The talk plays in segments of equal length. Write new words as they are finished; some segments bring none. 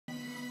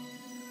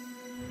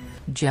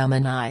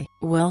Gemini,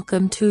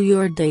 welcome to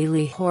your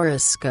daily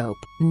horoscope.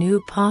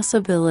 New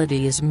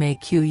possibilities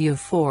make you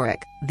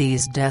euphoric.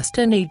 These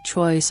destiny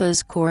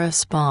choices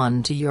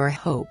correspond to your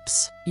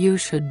hopes. You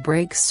should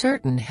break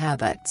certain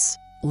habits.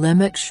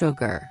 Limit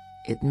sugar,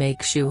 it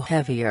makes you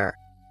heavier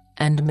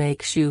and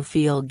makes you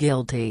feel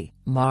guilty.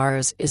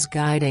 Mars is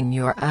guiding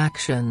your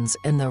actions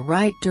in the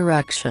right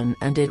direction,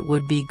 and it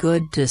would be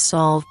good to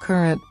solve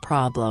current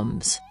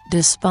problems.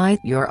 Despite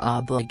your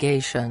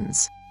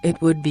obligations, it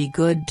would be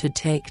good to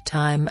take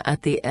time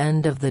at the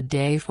end of the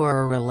day for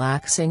a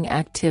relaxing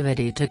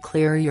activity to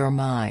clear your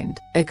mind.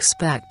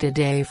 Expect a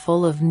day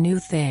full of new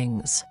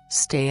things.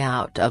 Stay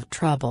out of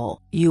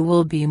trouble. You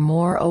will be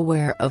more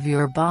aware of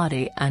your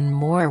body and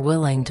more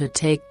willing to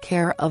take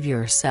care of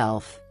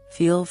yourself.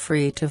 Feel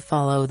free to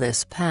follow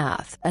this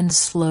path and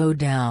slow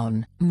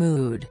down.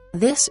 Mood.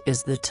 This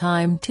is the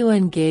time to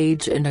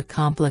engage in a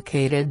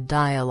complicated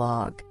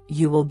dialogue.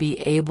 You will be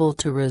able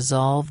to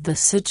resolve the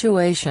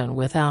situation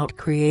without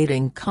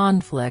creating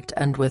conflict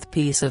and with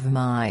peace of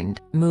mind.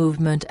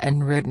 Movement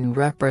and written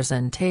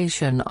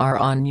representation are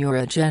on your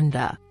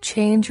agenda.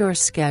 Change your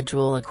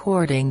schedule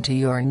according to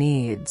your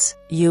needs.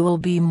 You will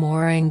be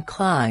more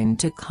inclined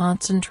to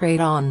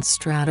concentrate on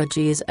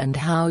strategies and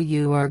how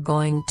you are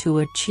going to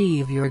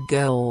achieve your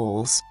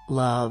goals.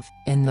 Love.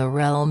 In the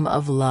realm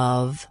of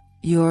love,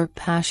 your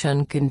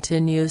passion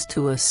continues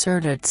to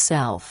assert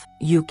itself.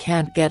 You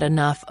can't get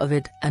enough of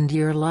it, and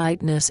your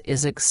lightness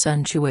is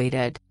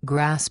accentuated.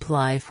 Grasp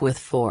life with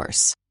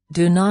force.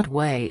 Do not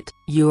wait.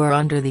 You are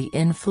under the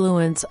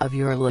influence of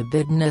your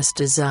libidinous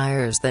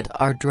desires that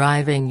are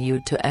driving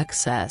you to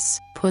excess.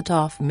 Put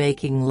off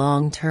making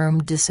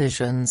long-term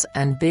decisions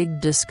and big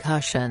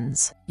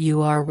discussions.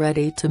 You are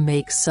ready to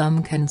make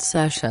some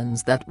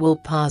concessions that will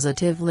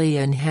positively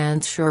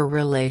enhance your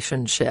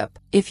relationship.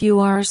 If you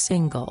are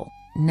single,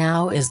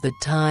 now is the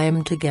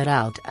time to get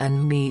out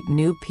and meet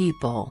new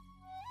people.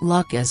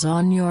 Luck is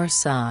on your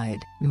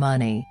side.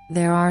 Money.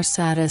 There are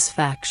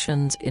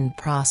satisfactions in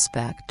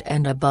prospect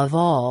and, above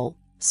all,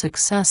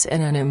 success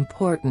in an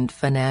important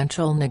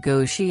financial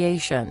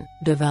negotiation.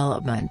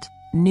 Development.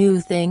 New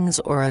things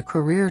or a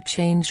career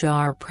change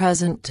are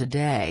present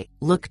today.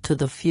 Look to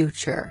the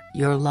future.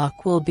 Your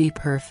luck will be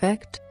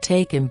perfect.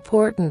 Take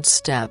important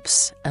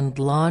steps and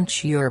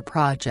launch your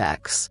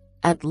projects,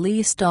 at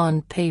least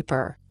on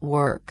paper.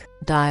 Work.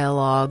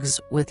 Dialogues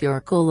with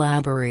your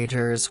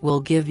collaborators will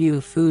give you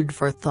food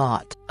for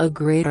thought. A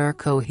greater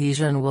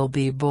cohesion will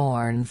be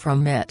born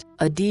from it.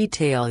 A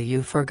detail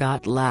you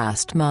forgot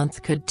last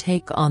month could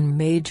take on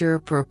major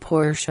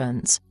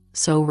proportions,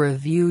 so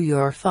review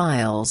your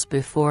files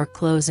before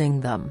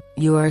closing them.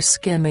 You are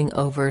skimming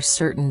over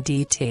certain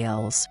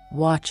details.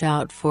 Watch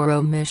out for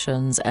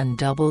omissions and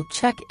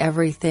double-check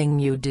everything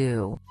you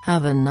do.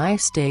 Have a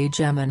nice day,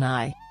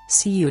 Gemini.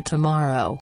 See you tomorrow.